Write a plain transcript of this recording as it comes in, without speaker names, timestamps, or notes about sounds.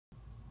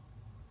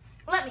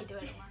Let me do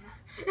it, Alana.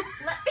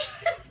 Let me.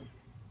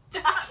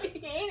 Stop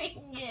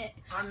eating it.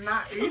 I'm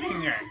not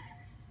eating it.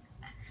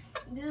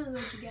 This is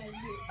what you gotta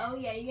do. Oh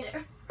yeah, you gotta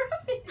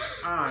rub it.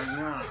 Oh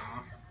no.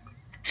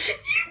 You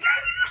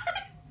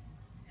gotta.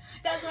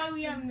 That's why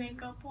we have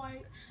makeup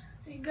wipes.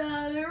 You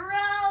gotta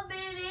rub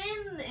it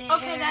in there.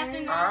 Okay, that's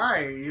enough.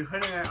 Alright, you're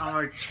hitting it on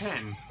my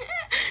chin.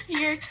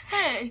 Your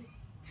chin.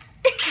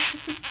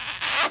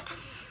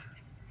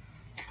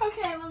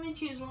 Okay, let me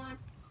choose one.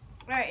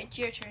 Alright, it's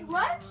your turn.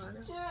 Let's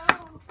do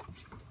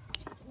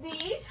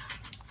these.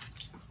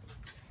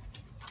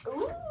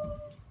 Ooh.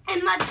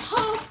 And let's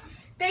hope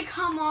they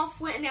come off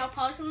with nail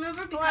polish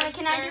remover. Because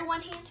can I do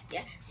one hand?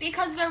 Yeah.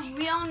 Because they're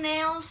real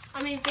nails.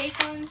 I mean fake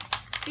ones.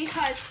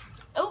 Because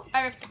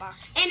I ripped the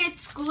box. And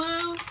it's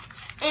glue.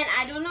 And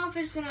I don't know if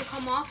it's gonna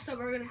come off, so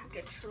we're gonna have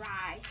to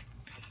try.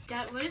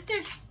 Dad, what if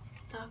they're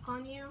stuck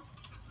on you?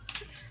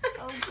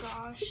 Oh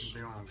gosh.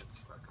 They won't get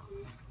stuck on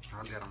me.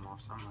 I'll get them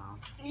off somehow.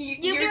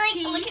 Your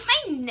teeth. Look at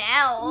my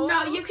nails.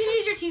 No, you can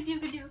use your teeth. You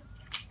can do.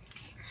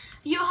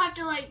 You'll have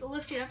to like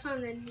lift it up some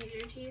and then use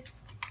your teeth.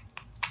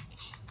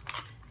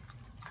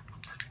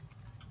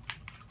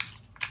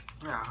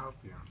 Yeah, I'll help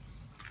you.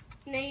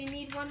 Now you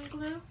need one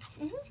glue.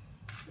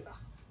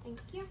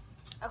 Thank you.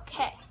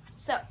 Okay,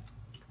 so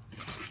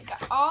I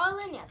got all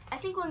the nails. I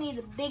think we'll need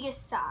the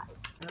biggest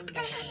size. I think we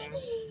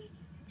need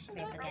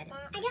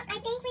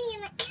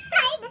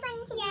this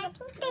one should get a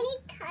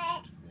pink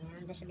cut. Yeah,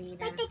 this should be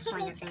the like the tip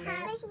needs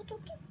cut. So you can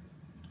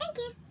thank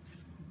you.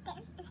 There.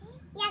 Okay.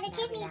 Yeah, the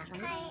tip needs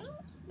cut.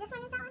 This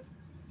one is that one?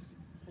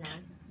 No,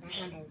 that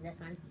one is this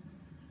one.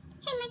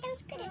 Hey, my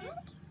thumb's good,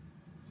 right?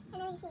 And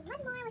then we just need one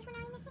more. Which one are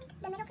we missing?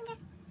 The middle finger,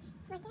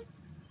 right there.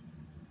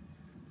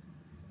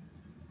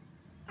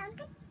 Sounds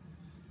good.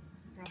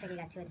 I think we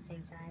got two of the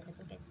same size. I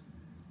think it's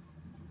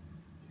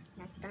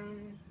that's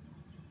thumb,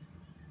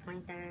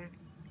 pointer,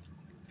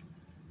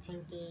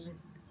 pinky,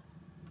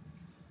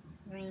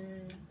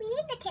 ring. We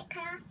need the tip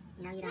cut off.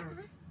 No, you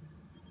don't.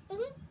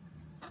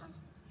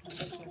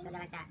 Okay, so they're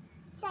like that.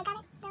 So I got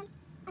it done.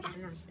 Okay. I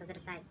don't know. Those are the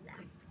sizes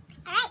though.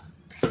 All right.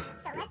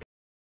 So let's.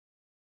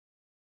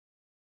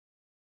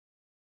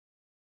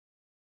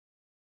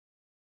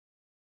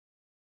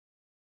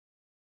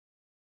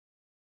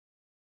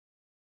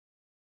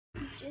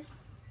 Just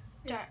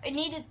start. I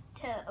needed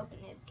to open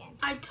it again.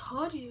 I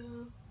told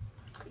you.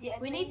 Yeah.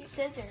 We need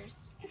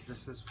scissors.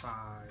 This is 5.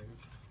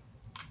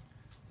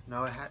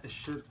 No, it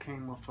should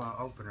came with an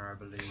opener, I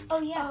believe. Oh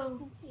yeah.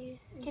 Oh, yeah.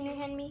 Can you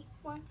hand me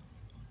one?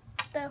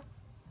 The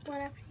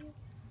one after you.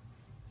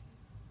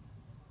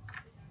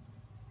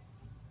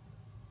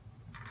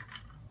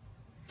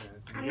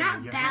 I'm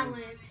not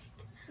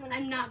balanced.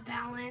 I'm not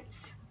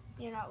balanced.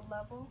 You're not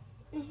level.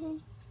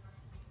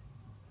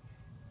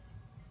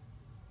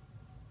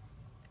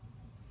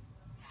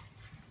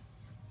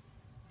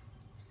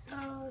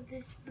 So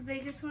this the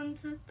biggest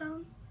one's the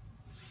thumb?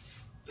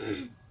 I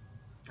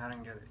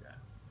didn't get it yet.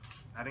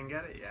 I didn't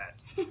get it yet.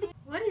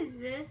 What is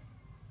this?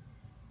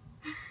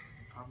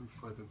 Probably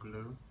for the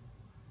glue.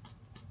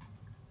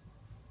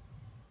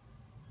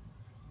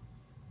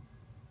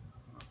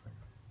 No,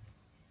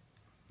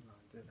 I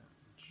didn't.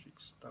 She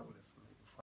stole it